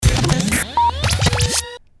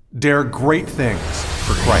Dare great things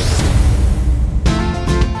for Christ.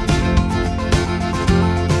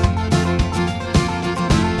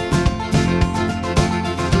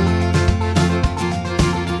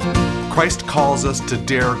 Christ calls us to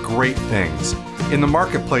dare great things. In the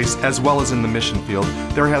marketplace, as well as in the mission field,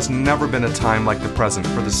 there has never been a time like the present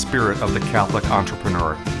for the spirit of the Catholic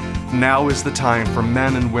entrepreneur. Now is the time for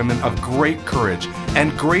men and women of great courage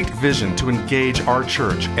and great vision to engage our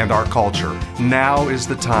church and our culture. Now is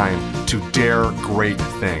the time to dare great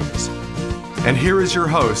things. And here is your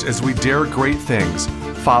host as we dare great things,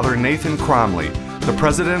 Father Nathan Cromly, the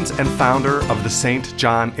president and founder of the St.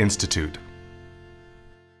 John Institute.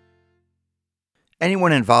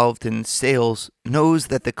 Anyone involved in sales knows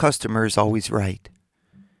that the customer is always right.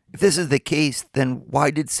 If this is the case, then why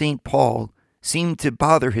did St. Paul seem to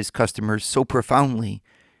bother his customers so profoundly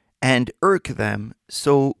and irk them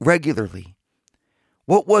so regularly?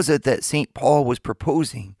 What was it that St. Paul was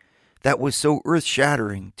proposing that was so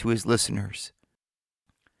earth-shattering to his listeners?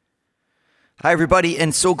 Hi, everybody,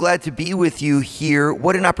 and so glad to be with you here.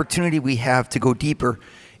 What an opportunity we have to go deeper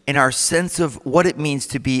in our sense of what it means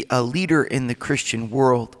to be a leader in the Christian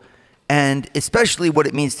world, and especially what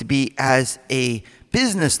it means to be as a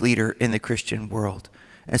business leader in the Christian world.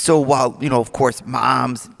 And so while, of course,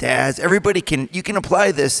 moms, dads, everybody you can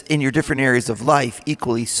apply this in your different areas of life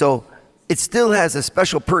equally. So it still has a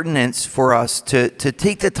special pertinence for us to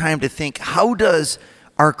take the time to think, how does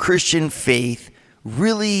our Christian faith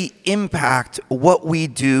really impact what we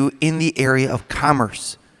do in the area of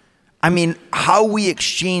commerce? I mean, how we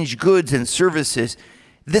exchange goods and services.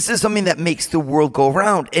 This is something that makes the world go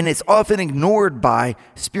round, and it's often ignored by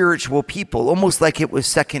spiritual people, almost like it was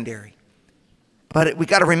secondary. But we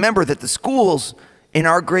got to remember that the schools in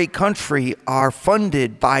our great country are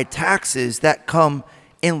funded by taxes that come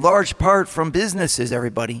in large part from businesses,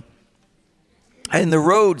 everybody. And the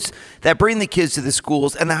roads that bring the kids to the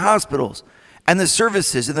schools and the hospitals and the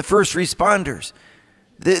services and the first responders.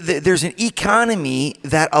 There's an economy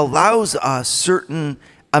that allows us certain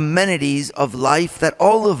amenities of life that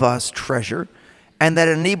all of us treasure and that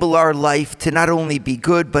enable our life to not only be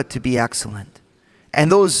good, but to be excellent. And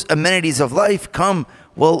those amenities of life come,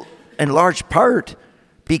 in large part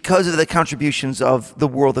because of the contributions of the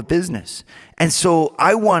world of business. And so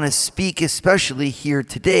I want to speak especially here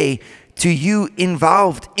today to you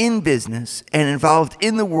involved in business and involved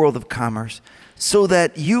in the world of commerce, so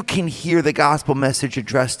that you can hear the gospel message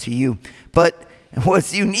addressed to you. But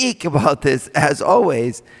what's unique about this, as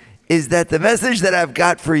always, is that the message that I've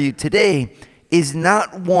got for you today is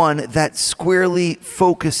not one that squarely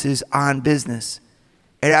focuses on business.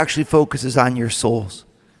 It actually focuses on your souls.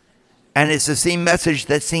 And it's the same message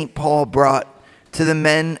that St. Paul brought to the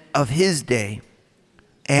men of his day,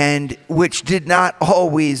 and which did not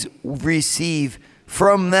always receive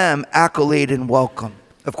from them accolade and welcome.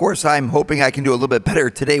 Of course, I'm hoping I can do a little bit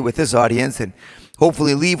better today with this audience and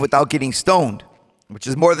hopefully leave without getting stoned, which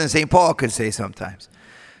is more than St. Paul could say sometimes.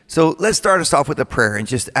 So let's start us off with a prayer and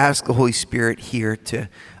just ask the Holy Spirit here to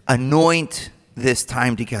anoint this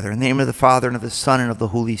time together. In the name of the Father, and of the Son, and of the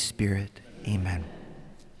Holy Spirit. Amen.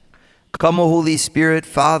 Come, O Holy Spirit,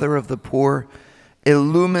 Father of the poor,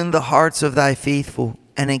 illumine the hearts of thy faithful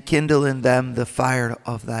and enkindle in them the fire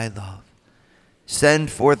of thy love. Send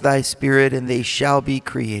forth thy Spirit, and they shall be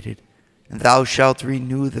created, and thou shalt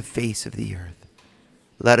renew the face of the earth.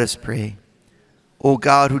 Let us pray. O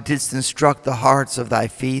God, who didst instruct the hearts of thy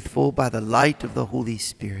faithful by the light of the Holy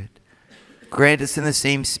Spirit, grant us in the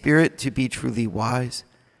same Spirit to be truly wise,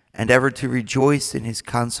 and ever to rejoice in his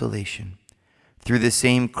consolation. Through the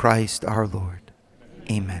same Christ our Lord.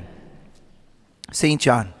 Amen. St.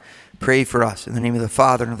 John, pray for us in the name of the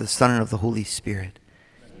Father, and of the Son, and of the Holy Spirit.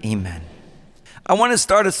 Amen. I want to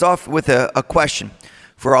start us off with a question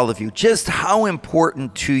for all of you. Just how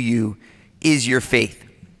important to you is your faith?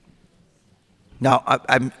 Now,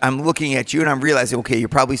 I'm looking at you and I'm realizing, okay, you're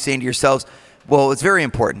probably saying to yourselves, well, it's very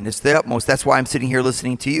important. It's the utmost. That's why I'm sitting here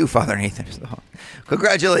listening to you, Father Nathan. So,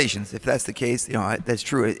 congratulations. If that's the case, that's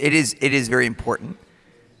true. It is very important.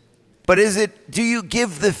 But do you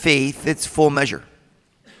give the faith its full measure?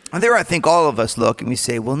 And there I think all of us look and we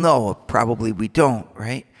say, well, no, probably we don't,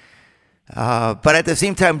 right? But at the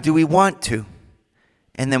same time, do we want to?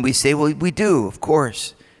 And then we say, well, we do, of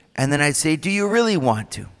course. And then I'd say, do you really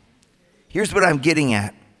want to? Here's what I'm getting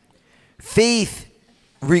at. Faith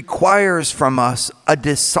requires from us a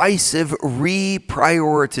decisive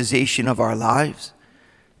reprioritization of our lives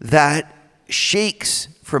that shakes,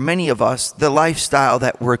 for many of us, the lifestyle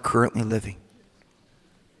that we're currently living.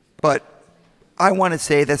 But I want to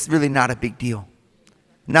say that's really not a big deal.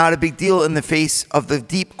 not a big deal in the face of the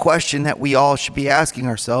deep question that we all should be asking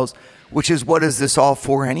ourselves, which is, what is this all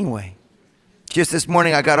for anyway? Just this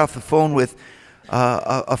morning, I got off the phone with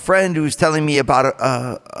a friend who was telling me about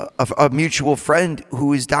a mutual friend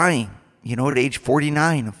who is dying, at age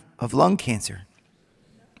 49 of lung cancer.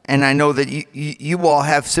 And I know that you all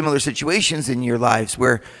have similar situations in your lives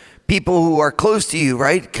where people who are close to you,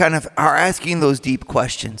 right, kind of are asking those deep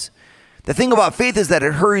questions. The thing about faith is that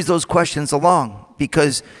it hurries those questions along,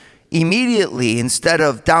 because immediately, instead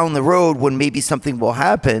of down the road when maybe something will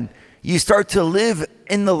happen, you start to live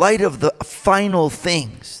in the light of the final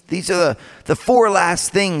things. These are the four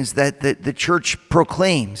last things that the church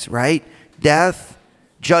proclaims, right? Death,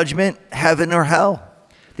 judgment, heaven, or hell.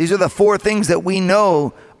 These are the four things that we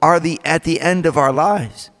know are at the end of our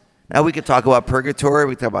lives. Now, we could talk about purgatory,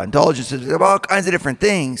 we could talk about indulgences, we could talk about all kinds of different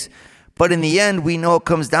things. But in the end, we know it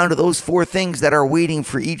comes down to those four things that are waiting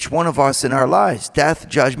for each one of us in our lives: death,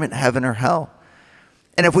 judgment, heaven, or hell.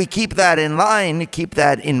 And if we keep that in line, keep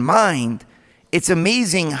that in mind, it's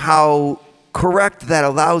amazing how correct that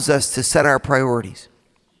allows us to set our priorities.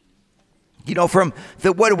 From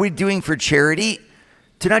the what are we doing for charity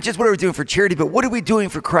to not just what are we doing for charity, but what are we doing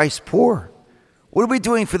for Christ's poor? What are we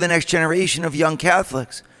doing for the next generation of young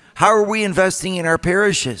Catholics? How are we investing in our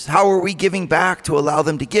parishes? How are we giving back to allow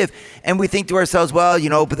them to give? And we think to ourselves, well,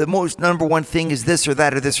 but the most number one thing is this or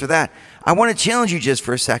that or this or that. I want to challenge you just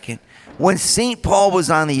for a second. When St. Paul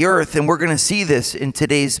was on the earth, and we're going to see this in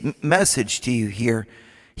today's message to you here,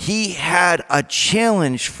 he had a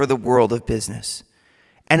challenge for the world of business.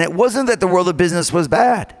 And it wasn't that the world of business was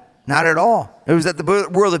bad. Not at all. It was that the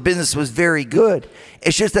world of business was very good.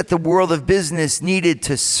 It's just that the world of business needed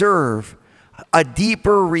to serve a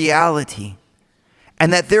deeper reality,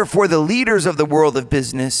 and that therefore the leaders of the world of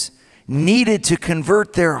business needed to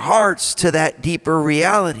convert their hearts to that deeper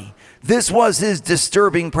reality. This was his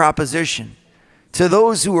disturbing proposition to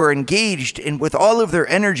those who are engaged with all of their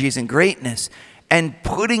energies and greatness and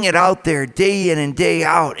putting it out there day in and day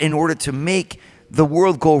out in order to make the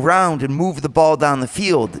world go round and move the ball down the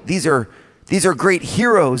field. These are great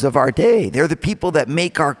heroes of our day. They're the people that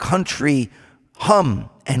make our country hum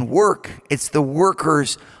and work. It's the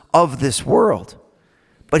workers of this world.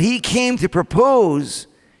 But he came to propose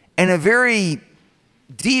in a very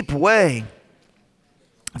deep way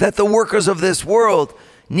that the workers of this world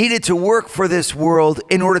needed to work for this world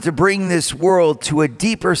in order to bring this world to a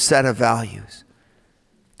deeper set of values,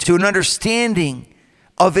 to an understanding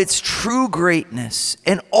of its true greatness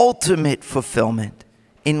and ultimate fulfillment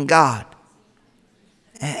in God.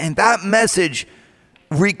 And that message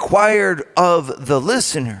required of the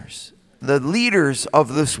listeners, the leaders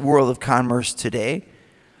of this world of commerce today,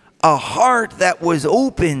 a heart that was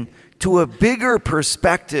open to a bigger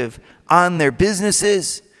perspective on their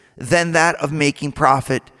businesses than that of making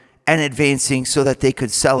profit and advancing so that they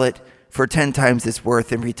could sell it for 10 times its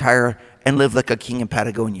worth and retire and live like a king in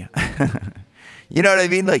Patagonia. You know what I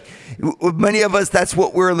mean? Like, many of us, that's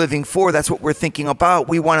what we're living for. That's what we're thinking about.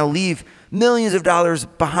 We want to leave millions of dollars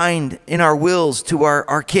behind in our wills to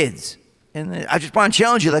our kids. And I just want to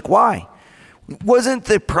challenge you, why? Wasn't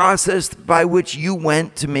the process by which you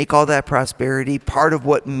went to make all that prosperity part of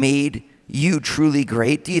what made you truly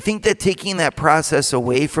great? Do you think that taking that process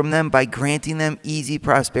away from them by granting them easy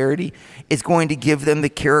prosperity is going to give them the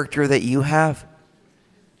character that you have?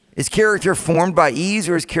 Is character formed by ease,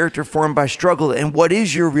 or is character formed by struggle? And what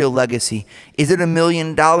is your real legacy? Is it $1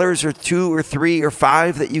 million or 2 or 3 or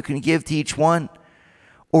 5 that you can give to each one?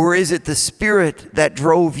 Or is it the spirit that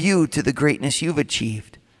drove you to the greatness you've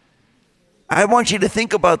achieved? I want you to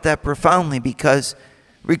think about that profoundly, because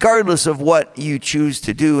regardless of what you choose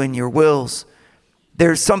to do in your wills,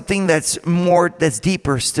 there's something that's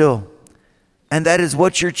deeper still. And that is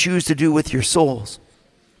what you choose to do with your souls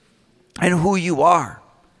and who you are.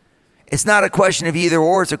 It's not a question of either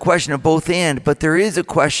or, it's a question of both and, but there is a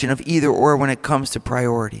question of either or when it comes to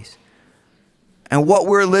priorities. And what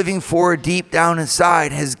we're living for deep down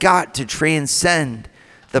inside has got to transcend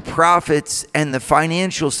the profits and the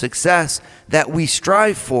financial success that we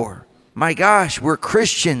strive for. My gosh, we're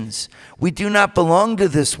Christians. We do not belong to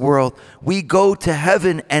this world. We go to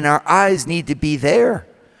heaven, and our eyes need to be there.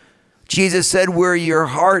 Jesus said, where your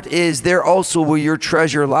heart is, there also will your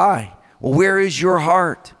treasure lie. Well, where is your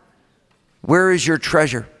heart? Where is your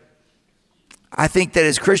treasure? I think that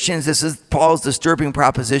as Christians, this is Paul's disturbing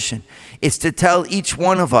proposition. It's to tell each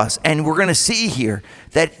one of us, and we're going to see here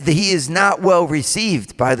that he is not well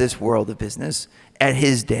received by this world of business at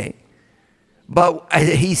his day. But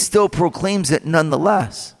he still proclaims it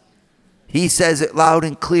nonetheless. He says it loud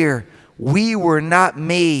and clear. We were not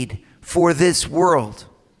made for this world.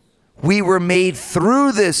 We were made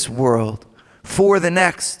through this world for the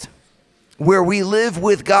next, where we live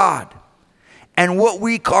with God. And what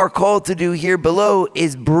we are called to do here below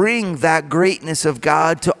is bring that greatness of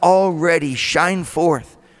God to already shine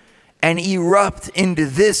forth and erupt into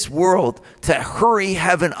this world, to hurry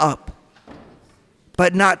heaven up,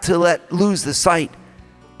 but not to lose the sight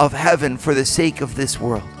of heaven for the sake of this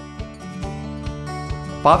world.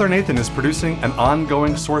 Father Nathan is producing an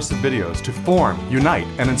ongoing source of videos to form, unite,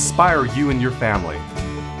 and inspire you and your family.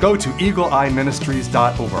 Go to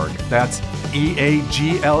eagleeyeministries.org. That's EAGLEEYE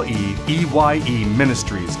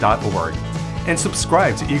ministries.org. And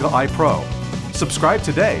subscribe to Eagle Eye Pro. Subscribe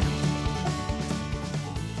today.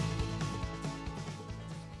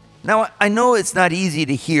 Now, I know it's not easy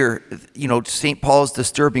to hear, St. Paul's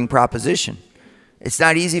disturbing proposition. It's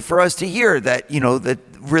not easy for us to hear that, that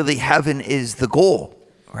really heaven is the goal,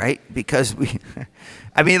 right? Because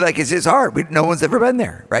it's just hard. No one's ever been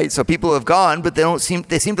there, right? So people have gone, but they seem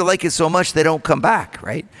to like it so much they don't come back,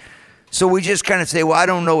 right? So we just kind of say, well, I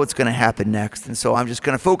don't know what's going to happen next. And so I'm just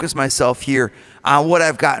going to focus myself here on what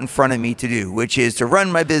I've got in front of me to do, which is to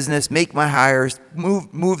run my business, make my hires,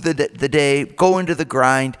 move the day, go into the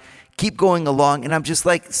grind, keep going along. And I'm just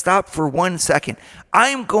like, stop for 1 second.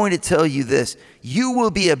 I'm going to tell you this. You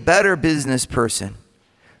will be a better business person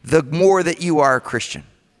the more that you are a Christian.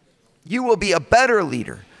 You will be a better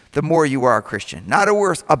leader the more you are a Christian. Not a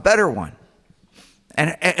worse, a better one.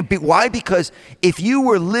 And why? Because if you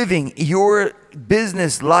were living your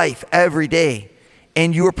business life every day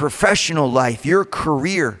and your professional life, your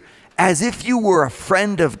career, as if you were a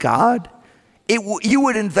friend of God, you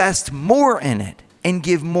would invest more in it and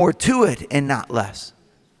give more to it and not less.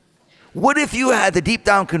 What if you had the deep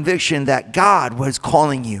down conviction that God was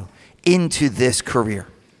calling you into this career?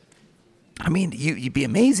 I mean, you'd be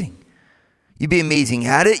amazing. You'd be amazing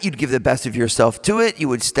at it. You'd give the best of yourself to it. You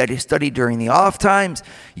would study during the off times.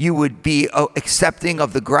 You would be accepting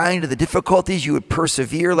of the grind, of the difficulties. You would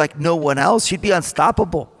persevere like no one else. You'd be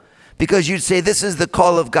unstoppable because you'd say, this is the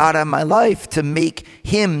call of God on my life, to make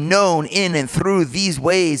him known in and through these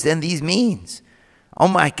ways and these means. Oh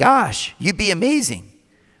my gosh, you'd be amazing.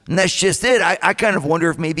 And that's just it. I kind of wonder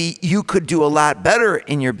if maybe you could do a lot better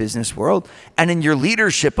in your business world and in your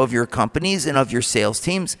leadership of your companies and of your sales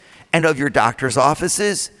teams and of your doctor's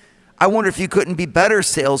offices. I wonder if you couldn't be better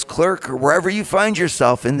sales clerk or wherever you find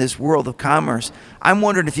yourself in this world of commerce. I'm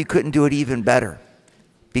wondering if you couldn't do it even better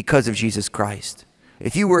because of Jesus Christ.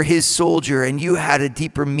 If you were his soldier and you had a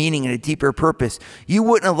deeper meaning and a deeper purpose, you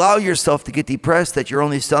wouldn't allow yourself to get depressed that you're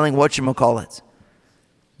only selling whatchamacallits.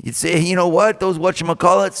 You'd say, you know what, those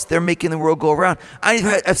whatchamacallits, they're making the world go around.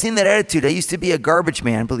 I've seen that attitude. I used to be a garbage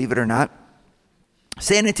man, believe it or not.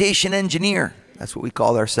 Sanitation engineer, that's what we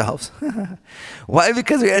called ourselves. Why?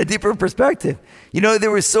 Because we had a deeper perspective. There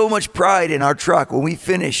was so much pride in our truck when we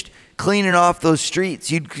finished cleaning off those streets.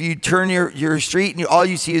 You'd turn your street and all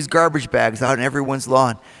you see is garbage bags out on everyone's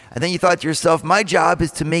lawn. And then you thought to yourself, my job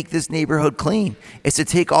is to make this neighborhood clean. It's to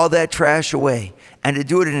take all that trash away and to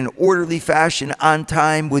do it in an orderly fashion, on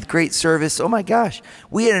time, with great service. Oh my gosh,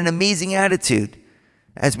 we had an amazing attitude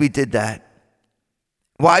as we did that.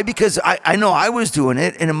 Why? Because I know I was doing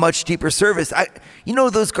it in a much deeper service.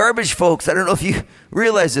 Those garbage folks, I don't know if you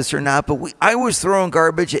realize this or not, but I was throwing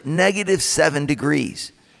garbage at -7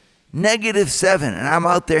 degrees. -7, and I'm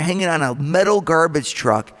out there hanging on a metal garbage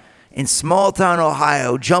truck in small town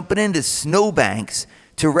Ohio, jumping into snowbanks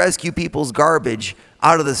to rescue people's garbage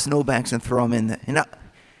out of the snowbanks and throw them in there. And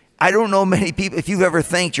I don't know many people, if you've ever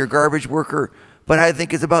thanked your garbage worker, but I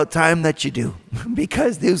think it's about time that you do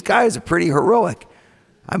because those guys are pretty heroic.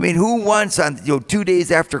 I mean, who wants on 2 days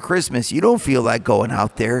after Christmas, you don't feel like going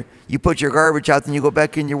out there. You put your garbage out and you go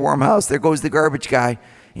back in your warm house. There goes the garbage guy.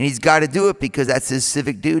 And he's got to do it because that's his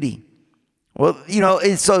civic duty. Well,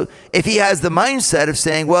 and so if he has the mindset of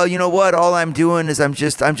saying, well, you know what, all I'm doing is I'm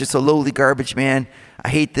just a lowly garbage man. I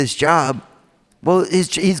hate this job. Well,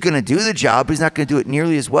 he's going to do the job, but he's not going to do it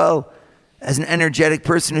nearly as well as an energetic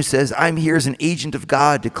person who says, I'm here as an agent of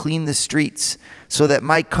God to clean the streets so that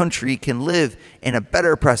my country can live in a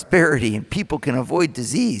better prosperity and people can avoid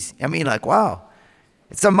disease. I mean, wow.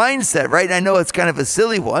 It's a mindset, right? I know it's kind of a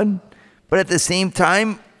silly one, but at the same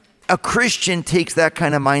time, a Christian takes that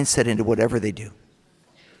kind of mindset into whatever they do.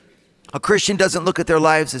 A Christian doesn't look at their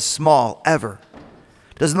lives as small, ever.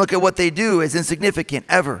 Doesn't look at what they do as insignificant,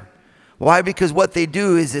 ever. Why? Because what they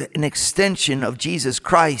do is an extension of Jesus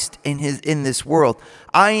Christ in this world.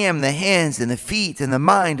 I am the hands and the feet and the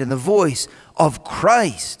mind and the voice of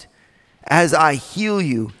Christ as I heal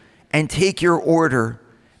you and take your order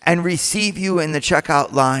and receive you in the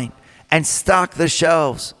checkout line and stock the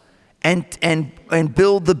shelves and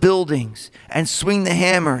build the buildings and swing the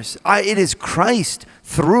hammers. It is Christ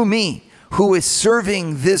through me who is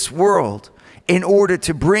serving this world in order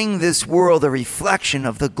to bring this world a reflection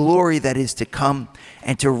of the glory that is to come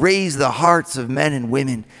and to raise the hearts of men and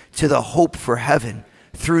women to the hope for heaven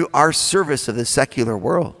through our service of the secular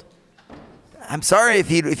world. I'm sorry if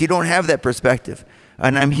you don't have that perspective,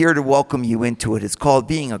 and I'm here to welcome you into it. It's called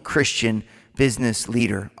being a Christian business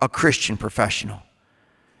leader, a Christian professional.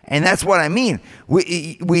 And that's what I mean.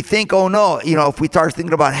 We think, oh no, if we start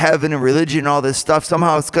thinking about heaven and religion and all this stuff,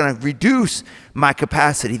 somehow it's going to reduce my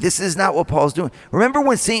capacity. This is not what Paul's doing. Remember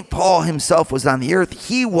when St. Paul himself was on the earth,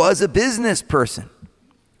 he was a business person.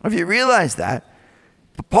 If you realize that,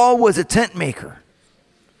 but Paul was a tent maker.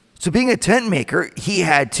 So being a tent maker, he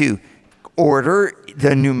had to order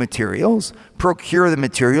the new materials, procure the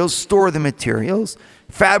materials, store the materials,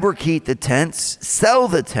 fabricate the tents, sell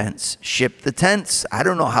the tents, ship the tents. I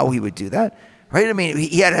don't know how he would do that, right? I mean,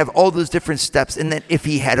 he had to have all those different steps. And then if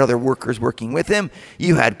he had other workers working with him,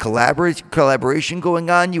 you had collaboration going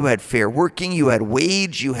on. You had fair working. You had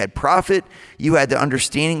wage. You had profit. You had the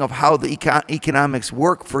understanding of how the economics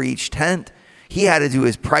work for each tent. He had to do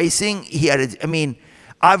his pricing.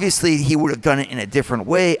 Obviously he would have done it in a different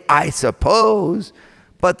way, I suppose.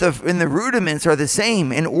 But the rudiments are the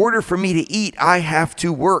same. In order for me to eat, I have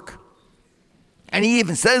to work. And he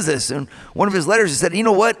even says this in one of his letters. He said, you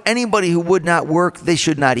know what? Anybody who would not work, they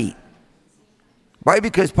should not eat. Right?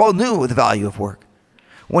 Because Paul knew the value of work.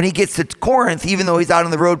 When he gets to Corinth, even though he's out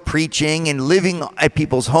on the road preaching and living at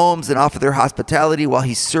people's homes and offer their hospitality while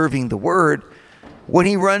he's serving the word, when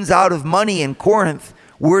he runs out of money in Corinth,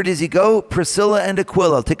 where does he go? Priscilla and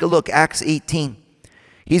Aquila. Take a look, Acts 18.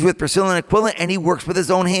 He's with Priscilla and Aquila, and he works with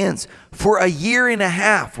his own hands for a year and a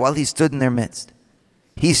half while he stood in their midst.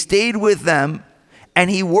 He stayed with them,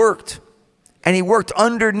 and he worked. And he worked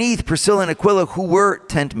underneath Priscilla and Aquila, who were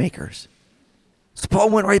tent makers. So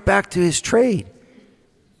Paul went right back to his trade.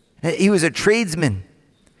 He was a tradesman.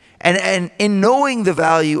 And in knowing the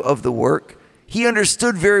value of the work, he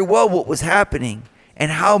understood very well what was happening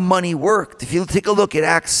and how money worked. If you take a look at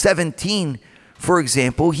Acts 17, for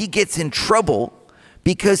example, he gets in trouble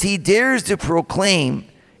because he dares to proclaim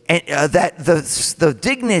that the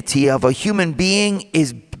dignity of a human being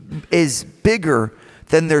is bigger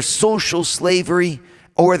than their social slavery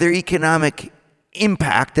or their economic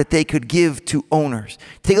impact that they could give to owners.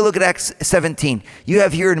 Take a look at Acts 17. You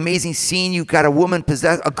have here an amazing scene. You've got a woman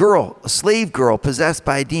a slave girl possessed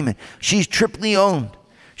by a demon. She's triply owned.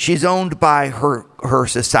 She's owned by her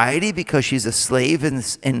society because she's a slave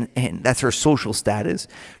and that's her social status.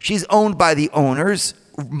 She's owned by the owners,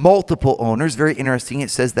 multiple owners. Very interesting. It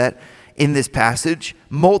says that in this passage,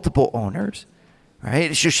 multiple owners,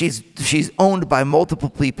 right? So she's owned by multiple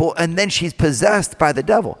people, and then she's possessed by the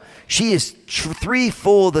devil. She is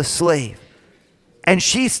threefold a slave, and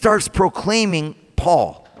she starts proclaiming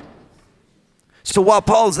Paul. So while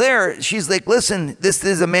Paul's there, she's like, listen, this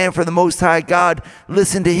is a man for the Most High God.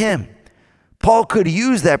 Listen to him. Paul could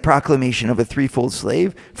use that proclamation of a threefold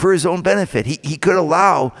slave for his own benefit. He could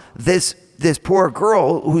allow this poor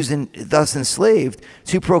girl who's thus enslaved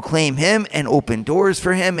to proclaim him and open doors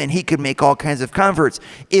for him, and he could make all kinds of converts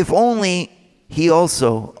if only he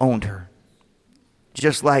also owned her.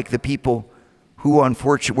 Just like the people who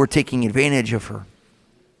unfortunately were taking advantage of her.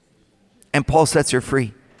 And Paul sets her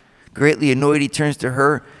free. Greatly annoyed, he turns to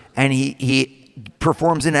her and he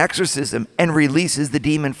performs an exorcism and releases the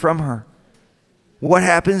demon from her. What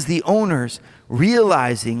happens? The owners,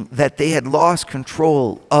 realizing that they had lost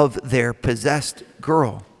control of their possessed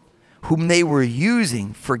girl, whom they were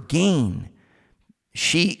using for gain,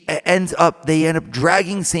 they end up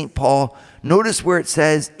dragging St. Paul, notice where it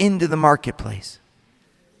says, into the marketplace.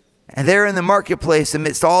 And there in the marketplace,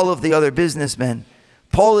 amidst all of the other businessmen,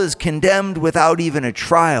 Paul is condemned without even a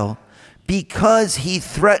trial because he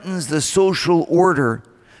threatens the social order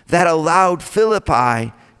that allowed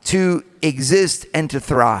Philippi to exist and to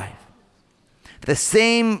thrive. The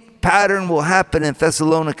same pattern will happen in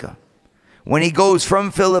Thessalonica. When he goes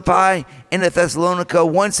from Philippi into Thessalonica,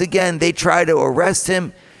 once again, they try to arrest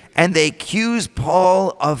him and they accuse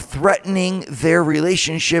Paul of threatening their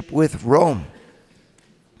relationship with Rome.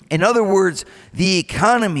 In other words, the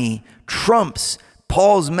economy trumps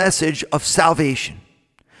Paul's message of salvation.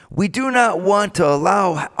 We do not want to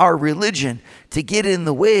allow our religion to get in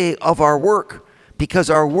the way of our work because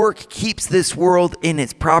our work keeps this world in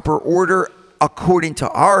its proper order according to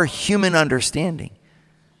our human understanding.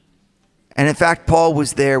 And in fact, Paul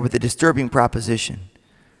was there with a disturbing proposition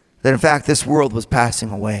that in fact this world was passing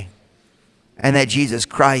away and that Jesus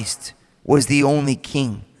Christ was the only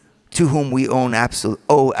king to whom we owe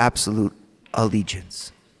absolute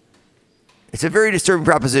allegiance. It's a very disturbing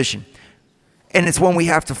proposition. And it's one we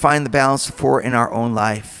have to find the balance for in our own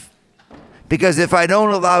life. Because if I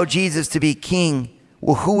don't allow Jesus to be king,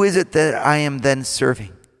 well, who is it that I am then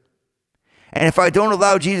serving? And if I don't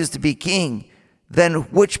allow Jesus to be king, then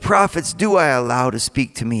which prophets do I allow to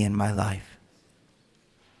speak to me in my life?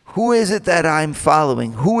 Who is it that I'm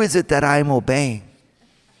following? Who is it that I'm obeying?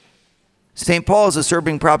 St. Paul's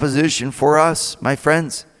disturbing proposition for us, my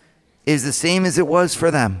friends, is the same as it was for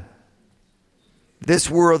them. This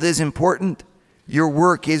world is important. Your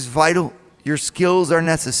work is vital. Your skills are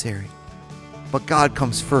necessary. But God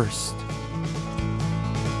comes first.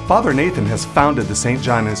 Father Nathan has founded the St.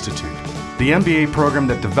 John Institute, the MBA program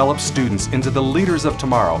that develops students into the leaders of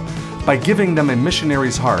tomorrow by giving them a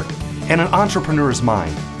missionary's heart and an entrepreneur's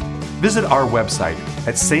mind. Visit our website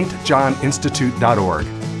at stjohninstitute.org.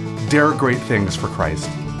 Dare great things for Christ.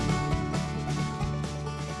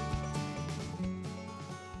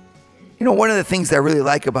 You know, one of the things that I really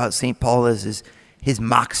like about St. Paul is his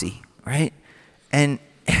moxie, right? And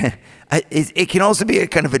it can also be a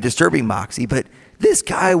kind of a disturbing moxie, but this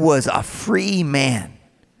guy was a free man.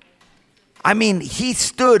 I mean, he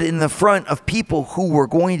stood in the front of people who were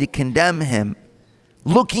going to condemn him,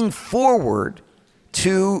 looking forward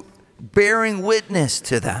to bearing witness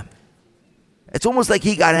to them. It's almost like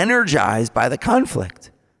he got energized by the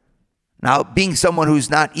conflict. Now, being someone who's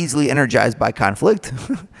not easily energized by conflict,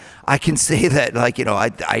 I can say that,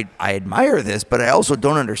 I admire this, but I also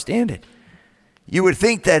don't understand it. You would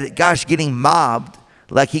think that, getting mobbed,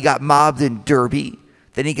 like he got mobbed in Derbe,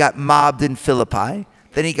 then he got mobbed in Philippi,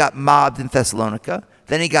 then he got mobbed in Thessalonica,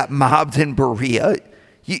 then he got mobbed in Berea.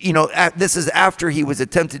 This is after he was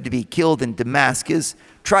attempted to be killed in Damascus,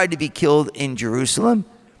 tried to be killed in Jerusalem.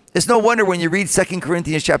 It's no wonder when you read 2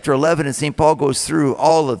 Corinthians chapter 11 and St. Paul goes through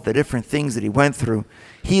all of the different things that he went through.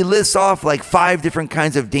 He lists off like 5 different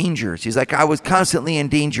kinds of dangers. He's like, I was constantly in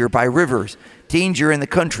danger by rivers, danger in the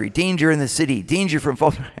country, danger in the city, danger from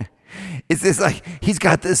false. It's this like, he's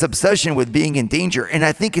got this obsession with being in danger. And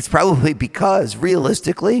I think it's probably because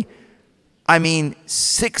realistically,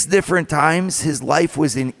 6 different times his life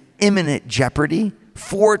was in imminent jeopardy,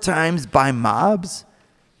 4 times by mobs.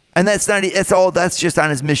 And that's just on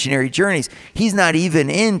his missionary journeys. He's not even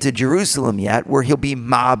into Jerusalem yet, where he'll be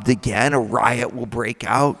mobbed again. A riot will break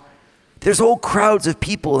out. There's whole crowds of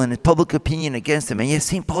people and public opinion against him. And yet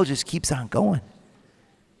St. Paul just keeps on going.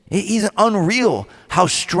 He's unreal how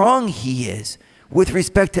strong he is with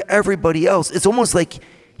respect to everybody else. It's almost like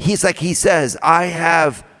he says, I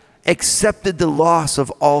have accepted the loss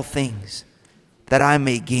of all things that I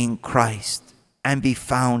may gain Christ and be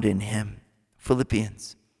found in him.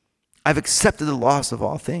 Philippians. I've accepted the loss of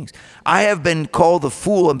all things. I have been called a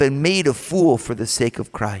fool and been made a fool for the sake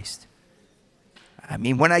of Christ.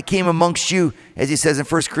 When I came amongst you, as he says in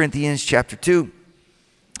 1 Corinthians chapter 2,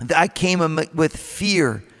 I came with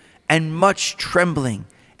fear and much trembling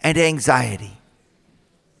and anxiety.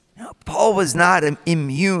 Now, Paul was not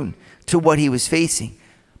immune to what he was facing,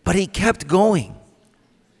 but he kept going.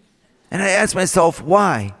 And I asked myself,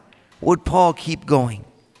 why would Paul keep going?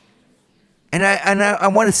 And I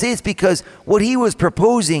want to say it's because what he was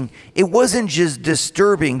proposing, it wasn't just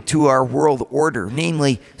disturbing to our world order,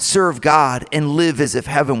 namely serve God and live as if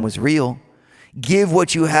heaven was real. Give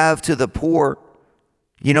what you have to the poor.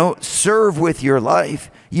 Serve with your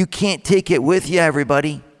life. You can't take it with you,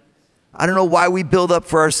 everybody. I don't know why we build up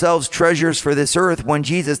for ourselves treasures for this earth when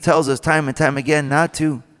Jesus tells us time and time again not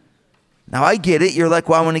to. Now, I get it. You're like,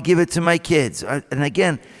 well, I want to give it to my kids. And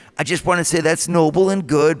again, I just want to say that's noble and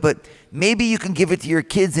good, but maybe you can give it to your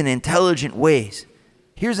kids in intelligent ways.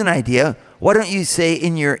 Here's an idea. Why don't you say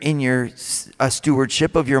in your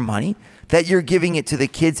stewardship of your money that you're giving it to the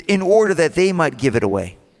kids in order that they might give it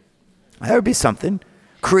away? That would be something.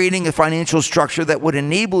 Creating a financial structure that would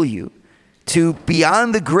enable you to,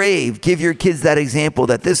 beyond the grave, give your kids that example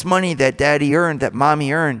that this money that daddy earned, that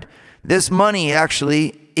mommy earned, this money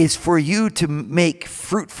actually is for you to make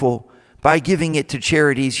fruitful by giving it to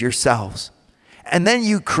charities yourselves. And then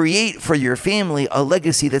you create for your family a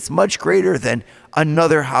legacy that's much greater than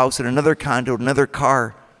another house and another condo, another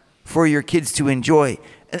car for your kids to enjoy.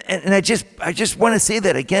 And I just want to say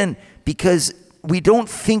that again, because we don't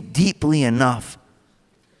think deeply enough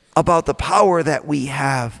about the power that we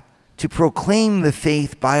have to proclaim the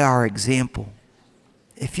faith by our example.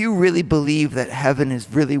 If you really believe that heaven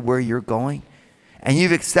is really where you're going, and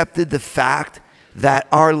you've accepted the fact that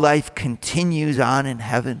our life continues on in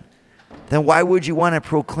heaven, then why would you want to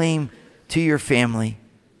proclaim to your family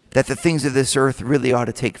that the things of this earth really ought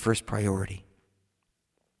to take first priority?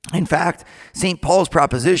 In fact, St. Paul's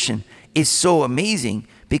proposition is so amazing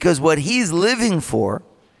because what he's living for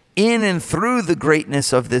in and through the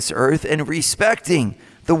greatness of this earth and respecting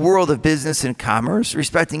the world of business and commerce,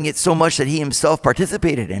 respecting it so much that he himself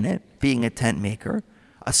participated in it, being a tent maker,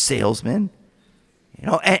 a salesman,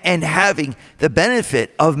 and having the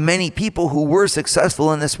benefit of many people who were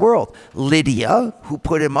successful in this world. Lydia, who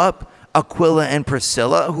put him up, Aquila and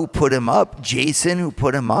Priscilla, who put him up, Jason, who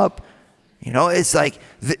put him up. It's like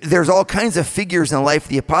there's all kinds of figures in the life of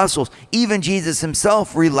the apostles. Even Jesus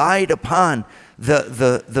himself relied upon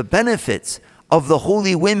the benefits of the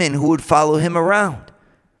holy women who would follow him around.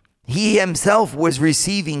 He himself was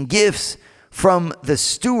receiving gifts from the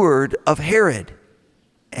steward of Herod.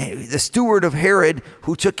 The steward of Herod,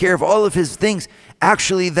 who took care of all of his things,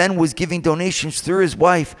 actually then was giving donations through his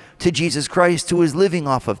wife to Jesus Christ, who was living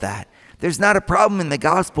off of that. There's not a problem in the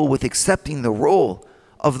gospel with accepting the role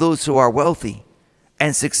of those who are wealthy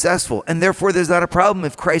and successful. And therefore, there's not a problem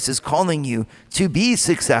if Christ is calling you to be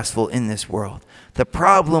successful in this world. The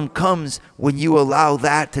problem comes when you allow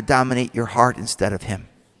that to dominate your heart instead of him.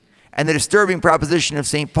 And the disturbing proposition of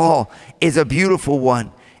St. Paul is a beautiful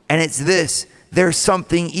one. And it's this: there's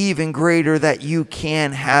something even greater that you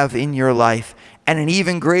can have in your life, and an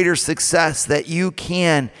even greater success that you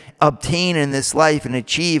can obtain in this life and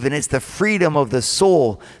achieve. And it's the freedom of the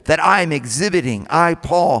soul that I'm exhibiting. I,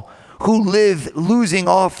 Paul, who live losing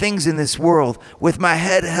all things in this world with my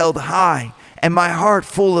head held high and my heart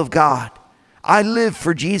full of God. I live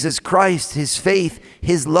for Jesus Christ, his faith,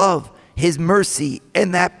 his love, his mercy,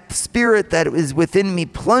 and that spirit that is within me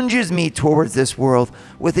plunges me towards this world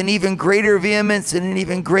with an even greater vehemence and an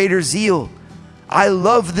even greater zeal. I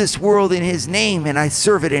love this world in his name, and I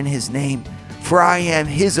serve it in his name, for I am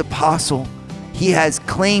his apostle. He has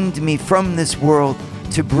claimed me from this world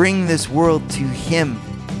to bring this world to him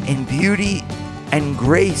in beauty and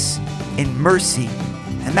grace and mercy.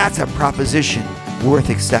 And that's a proposition worth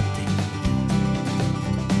accepting.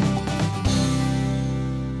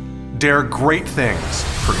 Dare great things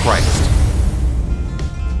for Christ.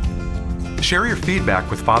 Share your feedback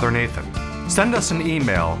with Father Nathan. Send us an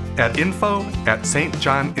email at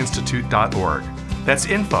info@stjohninstitute.org. That's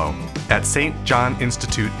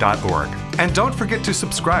info@stjohninstitute.org. And don't forget to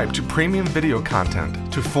subscribe to premium video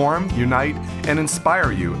content to form, unite, and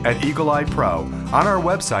inspire you at Eagle Eye Pro on our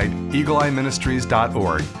website,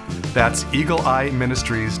 eagleeyeministries.org. That's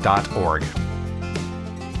eagleeyeministries.org.